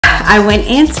I went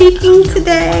antiquing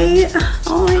today.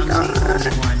 Oh my god.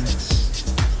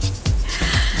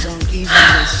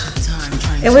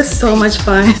 It was so much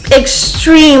fun.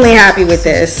 Extremely happy with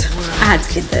this. I had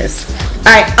to get this.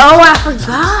 Alright, oh I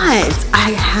forgot.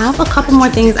 I have a couple more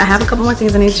things. I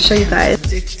need to show you guys.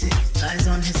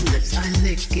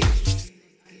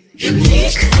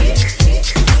 Unique.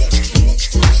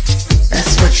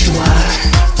 That's what you are.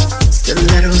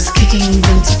 Stilettos kicking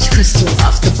vintage crystal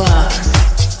off the bar.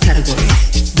 Category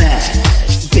bad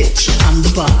bitch. I'm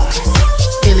the bar.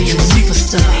 Alien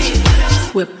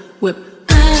superstar. Whip, whip.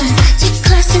 I'm too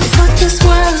classy for this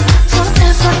world.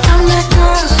 Forever I'm that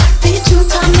girl. Be too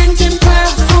time and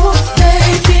proud. Oh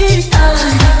baby, I'm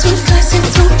too classy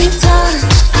to be touched.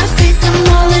 I beat them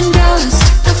all in dust.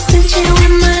 I'm stingy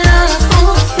with my love.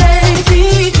 Oh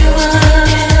baby,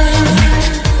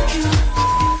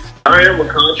 I am a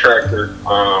contractor,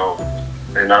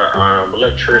 and I'm an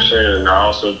electrician, and I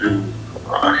also do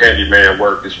handyman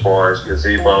work as far as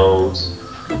gazebos,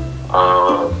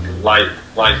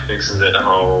 light fixes at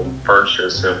home, furniture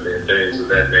assembly, and things of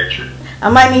that nature. I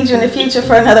might need you in the future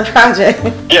for another project.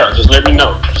 Yeah, just let me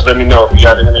know. Just let me know if you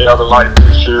got any other light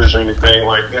fixtures or anything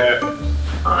like that.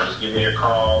 Just give me a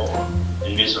call.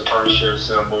 You need some furniture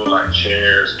assembled, like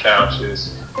chairs,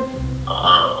 couches,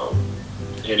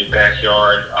 any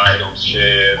backyard items,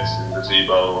 sheds, and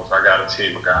gazebos. I got a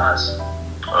team of guys.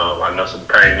 I know some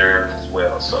painters as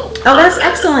well. So. Oh, that's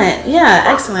excellent. Yeah,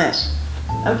 excellent.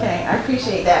 Okay, I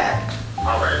appreciate that.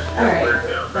 All right.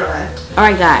 Bye-bye.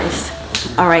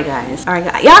 All right, guys.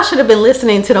 Y'all should have been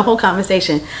listening to the whole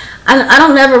conversation. I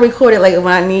don't never record it like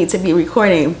when I need to be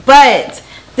recording. But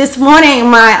this morning,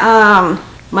 my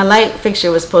light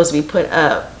fixture was supposed to be put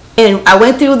up, and I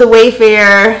went through the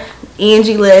Wayfair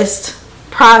ENG list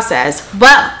process.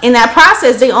 But in that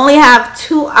process, they only have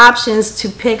 2 options to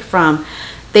pick from.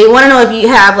 They want to know if you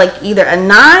have like either a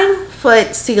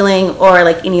 9-foot ceiling or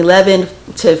like an 11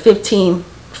 to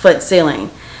 15-foot ceiling,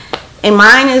 and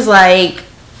mine is like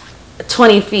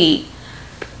 20 feet.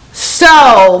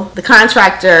 So the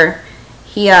contractor,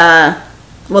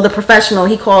 the professional,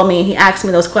 he called me, he asked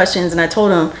me those questions, and I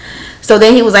told him. So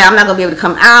then he was like, I'm not gonna be able to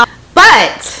come out,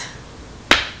 but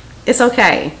it's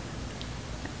okay.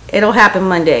 It'll happen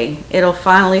Monday. It'll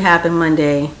finally happen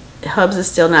Monday. Hubs is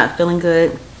still not feeling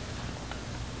good.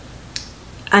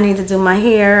 I need to do my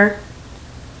hair,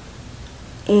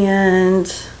 and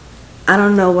I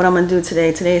don't know what I'm gonna do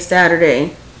today. Today's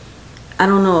Saturday. I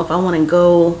don't know if I want to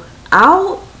go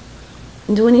out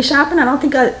and do any shopping. I don't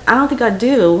think I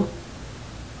do.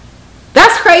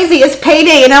 That's crazy. It's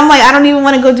payday, and I'm like, I don't even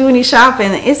want to go do any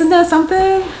shopping. Isn't that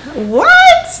something?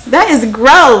 What? That is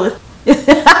gross. Babe,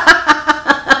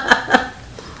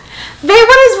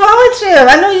 what is wrong with you?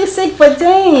 I know you're sick, but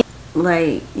dang.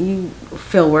 Like, you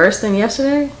feel worse than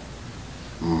yesterday?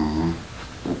 Mm-hmm.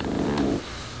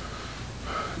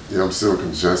 Yeah, I'm still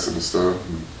congested and stuff.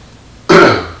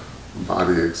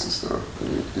 Body aches and stuff.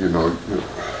 You know,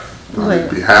 I need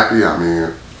to be happy. I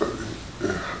mean,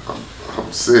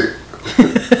 I'm sick.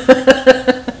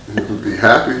 Be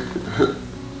happy.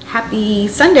 Happy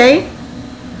Sunday.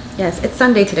 Yes, it's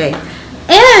Sunday today.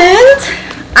 And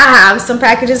I have some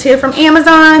packages here from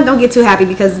Amazon. Don't get too happy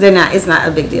because it's not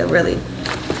a big deal, really.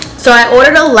 So I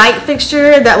ordered a light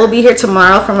fixture that will be here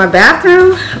tomorrow for my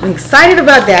bathroom. I'm excited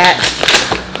about that.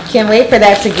 Can't wait for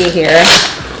that to get here.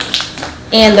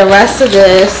 And the rest of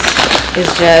this is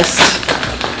just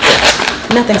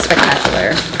nothing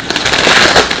spectacular.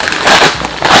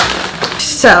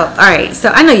 So, alright, so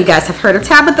I know you guys have heard of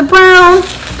Tabitha Brown.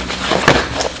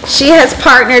 She has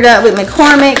partnered up with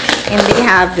McCormick, and they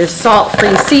have this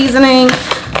salt-free seasoning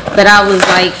that I was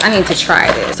like, I need to try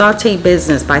this. Saute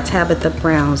Business by Tabitha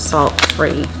Brown,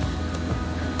 salt-free.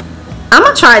 I'm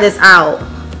gonna try this out,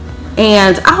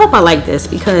 and I hope I like this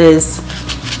because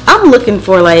I'm looking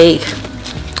for like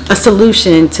a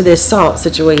solution to this salt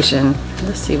situation.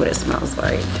 Let's see what it smells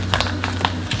like.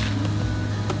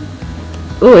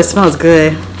 Ooh, it smells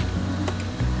good.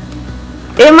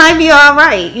 It might be all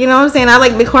right. You know what I'm saying? I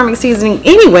like McCormick seasoning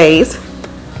anyways.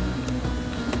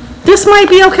 This might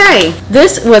be okay.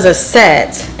 This was a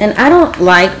set, and I don't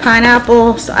like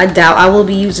pineapple, so I doubt I will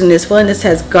be using this one. This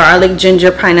has garlic,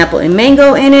 ginger, pineapple, and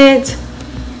mango in it.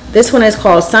 This one is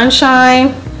called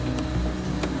Sunshine.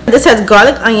 This has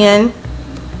garlic, onion,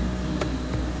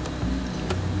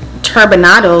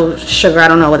 turbinado sugar, I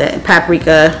don't know what that,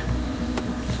 paprika.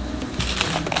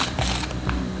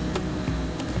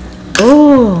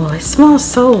 Oh, it smells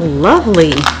so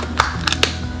lovely.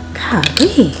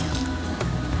 Golly.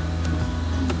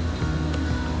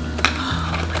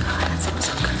 Oh my God, that smells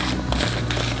so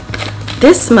good.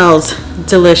 This smells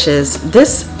delicious.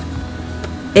 This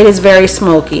It is very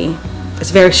smoky.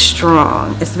 It's very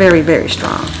strong. It's very, very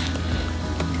strong.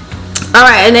 All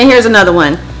right, and then here's another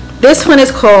one. This one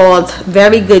is called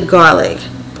Very Good Garlic.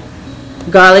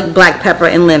 Garlic, black pepper,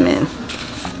 and lemon.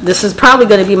 This is probably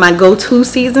going to be my go-to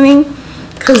seasoning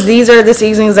because these are the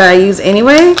seasonings that I use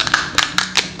anyway.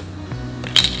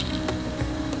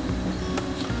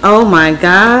 Oh my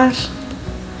gosh.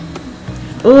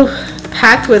 Ooh,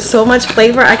 packed with so much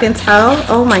flavor, I can tell.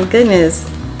 Oh my goodness.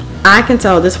 I can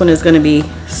tell this one is going to be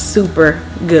super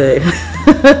good.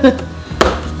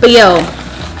 But yo,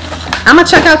 I'm going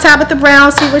to check out Tabitha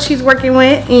Brown, see what she's working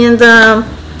with, and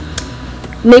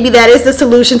maybe that is the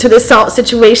solution to this salt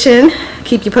situation.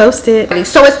 Keep you posted.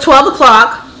 So it's 12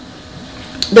 o'clock.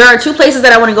 There are two places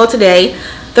that I want to go today.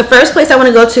 The first place I want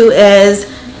to go to is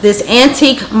this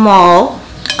antique mall.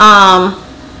 I'm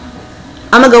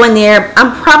gonna go in there.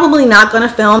 I'm probably not gonna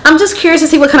film. I'm just curious to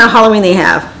see what kind of Halloween they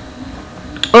have,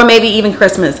 or maybe even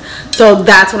Christmas. So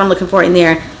that's what I'm looking for in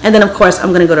there. And then of course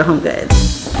I'm gonna go to HomeGoods.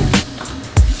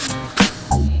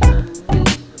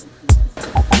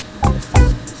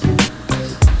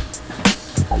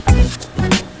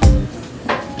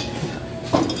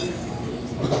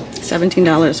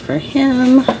 $17 for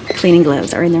him. Cleaning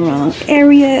gloves are in the wrong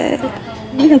area.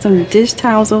 We got some dish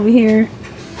towels over here.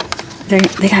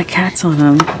 They got cats on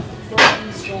them.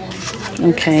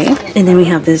 Okay, and then we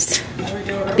have this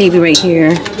baby right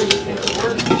here.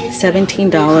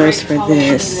 $17 for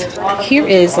this. Here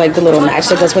is like the little match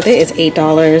that goes with it. It's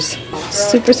 $8.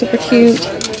 Super, super cute.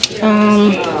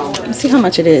 Let's see how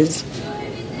much it is.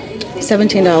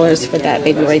 $17 for that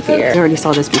baby right there. I already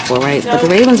saw this before, right? But the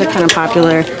ravens are kind of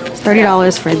popular.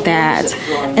 $30 for that.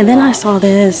 And then I saw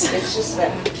this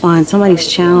on somebody's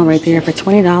channel right there for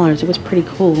 $20. It was pretty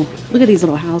cool. Look at these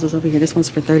little houses over here. This one's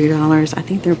for $30. I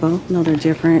think they're both, no, they're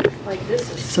different.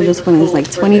 So this one is like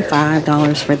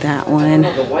 $25 for that one.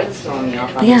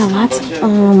 But yeah, lots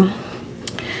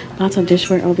of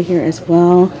dishware over here as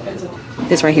well.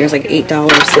 This right here is like $8.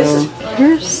 So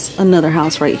here's another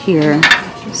house right here.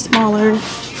 Smaller.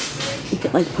 You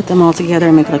could like put them all together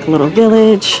and make like a little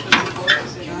village.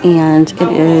 And it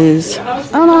is, I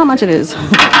don't know how much it is,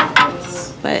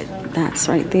 but that's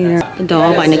right there. The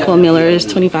Doll by Nicole Miller is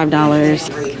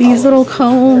 $25. These little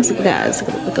combs, look at that, it's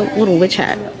like a little witch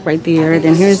hat right there.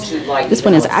 Then here's, this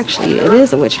one is actually, it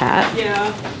is a witch hat. Look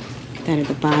at that at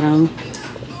the bottom.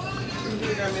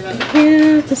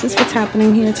 Yeah, this is what's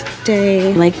happening here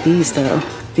today. I like these though.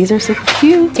 These are so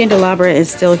cute. Candelabra is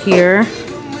still here.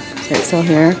 It's still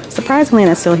here. Surprisingly,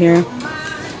 that's still here.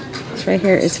 Right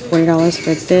here is $40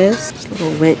 for this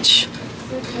little witch.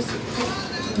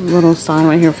 Little sign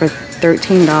right here for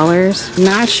 $13.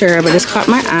 Not sure, but this caught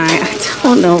my eye. I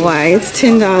don't know why. It's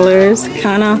 $10.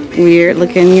 Kind of weird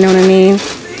looking, you know what I mean?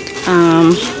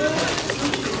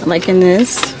 Liking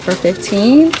this for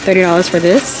 $15. $30 for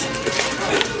this.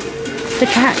 The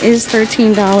cat is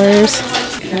 $13.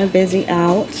 Kind of busy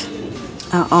out.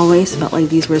 I always felt like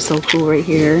these were so cool right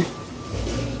here.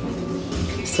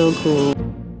 So cool.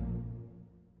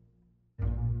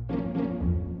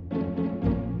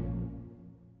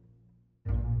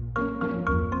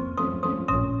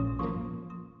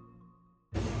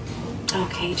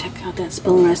 Okay, check out that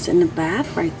spoon rest in the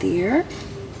bath right there.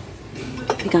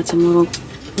 We got some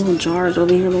little jars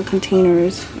over here, little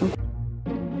containers.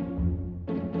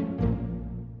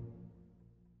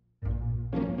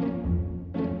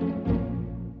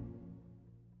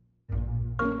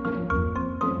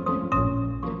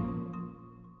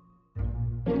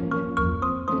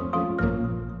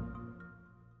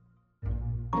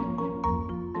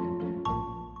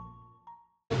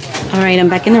 Alright, I'm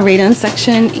back in the Radon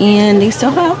section and they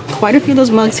still have quite a few of those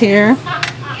mugs here.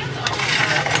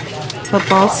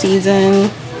 Football season.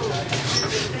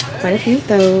 Quite a few of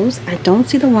those. I don't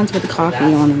see the ones with the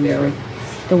coffee on them though.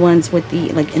 The ones with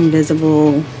the like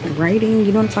invisible writing,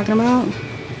 you know what I'm talking about?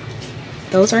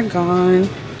 Those are gone.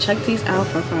 Check these out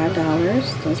for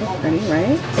 $5. Those are pretty,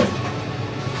 right?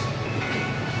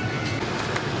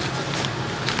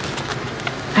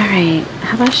 Alright,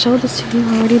 have I showed this to you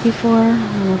already before? I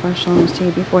don't know if I've shown this to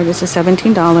you before. This is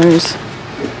 $17.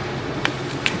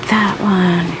 That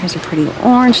one. Here's a pretty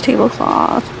orange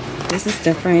tablecloth. This is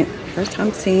different. First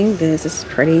time seeing this. This is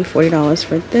pretty. $40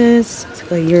 for this. It's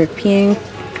like a European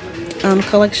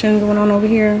collection going on over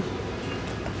here.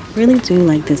 Really do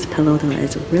like this pillow though.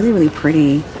 It's really, really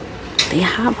pretty. They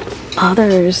have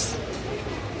others.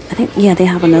 I think, yeah, they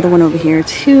have another one over here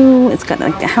too. It's got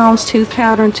like the houndstooth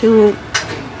pattern to it.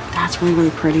 That's really,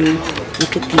 really pretty.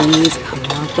 Look at these. I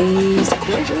love these.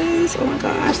 Gorgeous. Oh my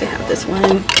gosh, they have this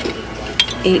one.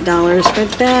 $8 for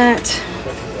that.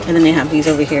 And then they have these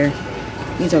over here.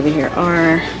 These over here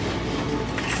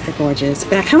they're gorgeous.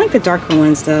 But I kind of like the darker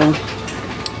ones though.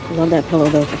 Love that pillow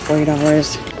though for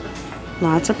 $40.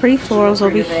 Lots of pretty florals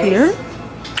over here.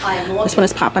 This one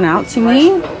is popping out to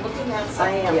me.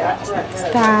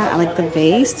 That I like the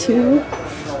vase too.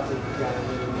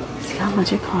 Let's see how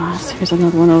much it costs. Here's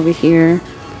another one over here.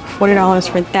 $40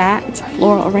 for that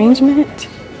floral arrangement.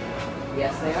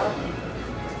 Yes, they are.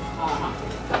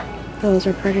 Those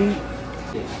are pretty.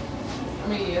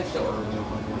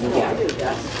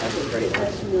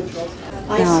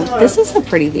 Now, this is a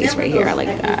pretty vase right here. I like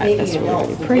that. That's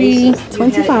really, really pretty.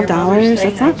 $25.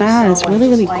 That's not bad. It's really,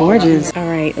 really gorgeous. All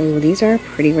right. Oh, these are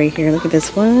pretty right here. Look at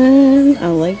this one. I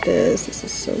like this. This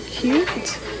is so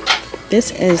cute.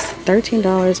 This is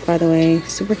 $13, by the way.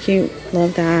 Super cute.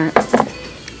 Love that.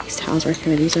 These towels right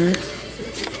here. These are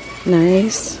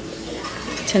nice.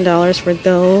 $10 for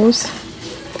those.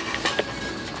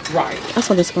 Right.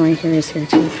 Also, this one right here is here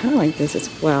too. I kind of like this as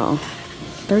well.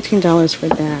 $13 for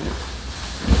that.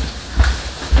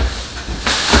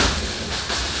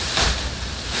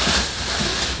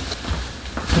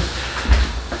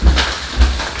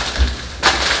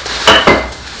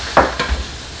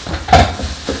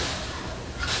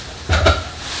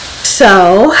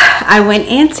 So I went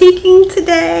antiquing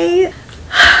today.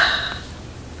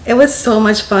 It was so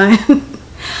much fun.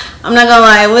 I'm not gonna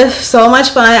lie, it was so much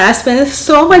fun. I spent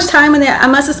so much time in there. I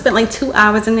must have spent like 2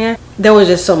 hours in there. There was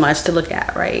just so much to look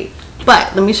at, right?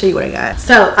 But let me show you what I got.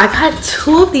 So I got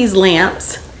 2 of these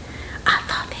lamps. I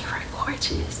thought they were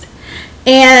gorgeous.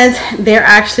 And they're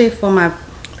actually for my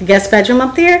guest bedroom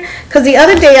up there. Because the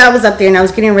other day I was up there and I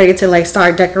was getting ready to like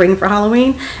start decorating for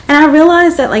Halloween. And I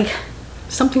realized that like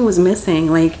something was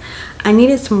missing. Like I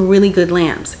needed some really good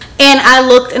lamps. And I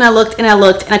looked and I looked and I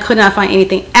looked and I could not find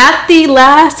anything. At the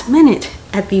last minute,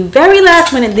 at the very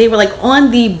last minute, they were like on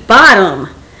the bottom.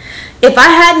 If I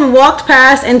hadn't walked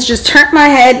past and just turned my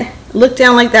head, looked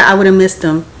down like that, I would have missed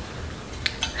them.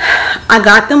 I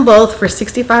got them both for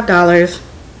 $65.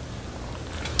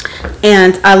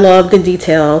 And I love the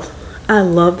detail. I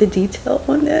love the detail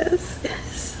on this.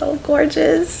 It's so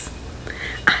gorgeous.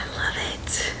 I love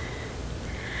it.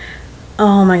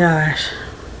 Oh my gosh.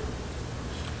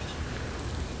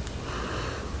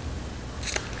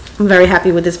 I'm very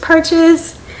happy with this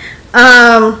purchase.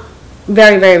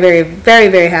 Very, very, very, very,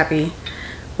 very happy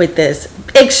with this.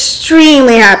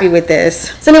 Extremely happy with this.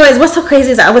 So anyways, what's so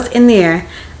crazy is I was in there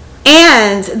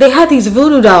and they had these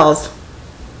voodoo dolls.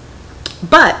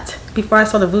 But before I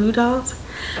saw the voodoo dolls,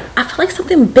 I felt like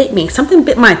something bit me. Something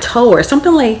bit my toe or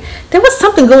something. Like there was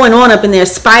something going on up in there.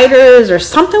 Spiders or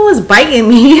something was biting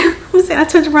me. I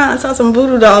turned around and saw some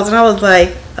voodoo dolls and I was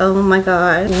like, oh my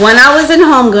god. When I was in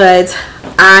HomeGoods,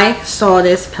 I saw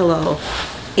this pillow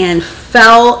and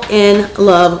fell in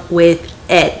love with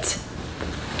it.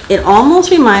 It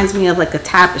almost reminds me of like a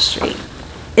tapestry.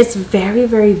 It's very,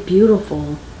 very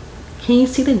beautiful. Can you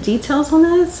see the details on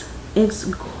this? It's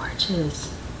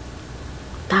gorgeous.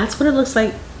 That's what it looks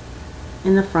like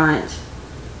in the front.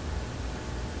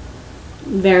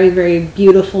 Very, very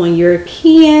beautiful and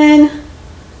European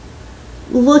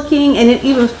looking, and it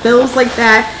even feels like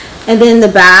that. And then the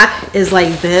back is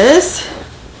like this.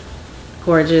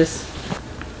 Gorgeous.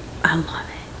 I love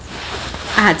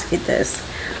it. I had to get this.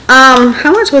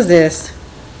 How much was this?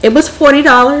 It was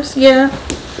 $40. Yeah,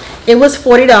 it was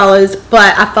 $40,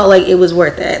 but I felt like it was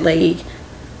worth it. Like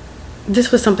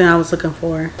this was something I was looking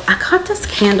for. I got this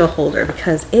candle holder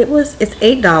because it's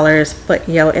 $8, but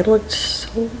yo, it looked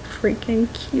so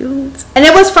freaking cute. And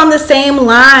it was from the same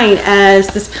line as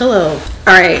this pillow.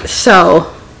 All right,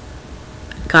 so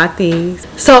got these.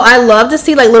 So I love to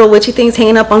see like little witchy things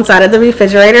hanging up on side of the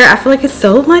refrigerator. I feel like it's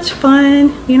so much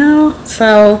fun, you know?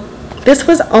 So this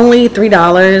was only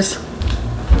 $3.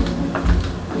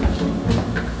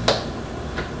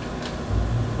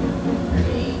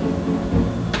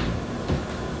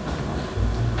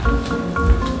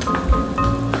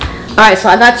 Alright, so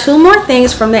I got 2 more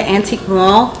things from the antique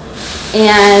mall,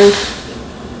 and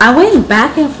I went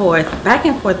back and forth, back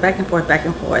and forth, back and forth, back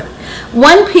and forth.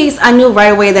 One piece I knew right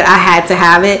away that I had to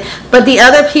have it, but the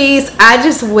other piece I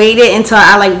just waited until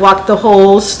I like walked the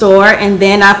whole store, and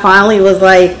then I finally was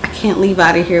like, I can't leave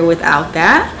out of here without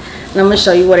that. And I'm gonna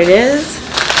show you what it is.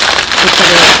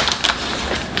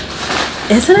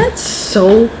 Isn't it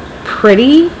so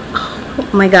pretty? Oh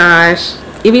my gosh.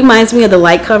 It reminds me of the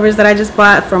light covers that I just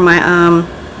bought for my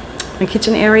my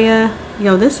kitchen area.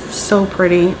 Yo, this is so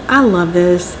pretty. I love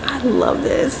this. I love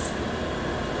this.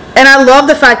 And I love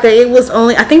the fact that it was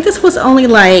only, I think this was only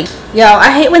like, yo, I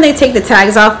hate when they take the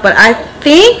tags off, but I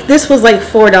think this was like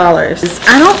 $4.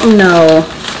 I don't know.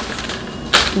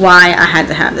 why I had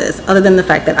to have this, other than the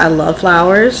fact that I love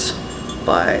flowers.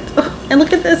 But and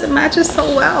look at this, it matches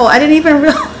so well. I didn't even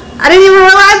realize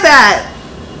that.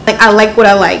 Like, I like what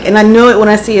I like, and I know it when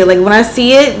I see it. Like, when I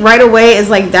see it right away, it's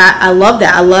like that. I love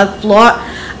that. I love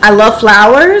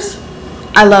flowers.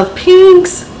 I love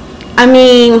pinks. I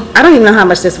mean, I don't even know how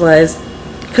much this was,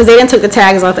 because they didn't took the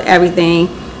tags off of everything,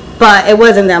 but it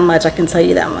wasn't that much, I can tell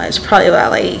you that much. Probably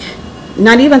about, like,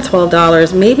 not even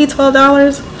 $12, maybe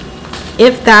 $12,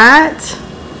 if that.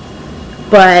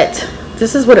 But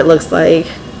this is what it looks like.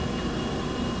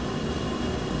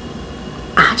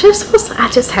 I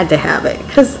just had to have it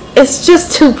because it's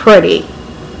just too pretty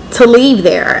to leave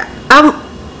there.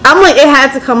 I'm like, it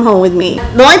had to come home with me.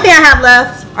 The only thing I have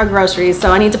left are groceries,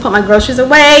 so I need to put my groceries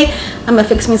away. I'm gonna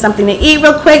fix me something to eat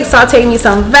real quick. Saute me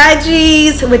some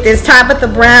veggies with this Tabitha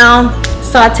Brown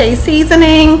saute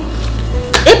seasoning.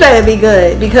 It better be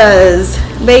good because,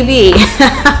 baby,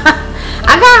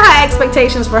 I got high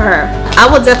expectations for her. I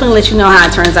will definitely let you know how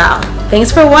it turns out.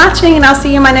 Thanks for watching, and I'll see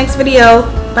you in my next video.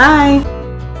 Bye.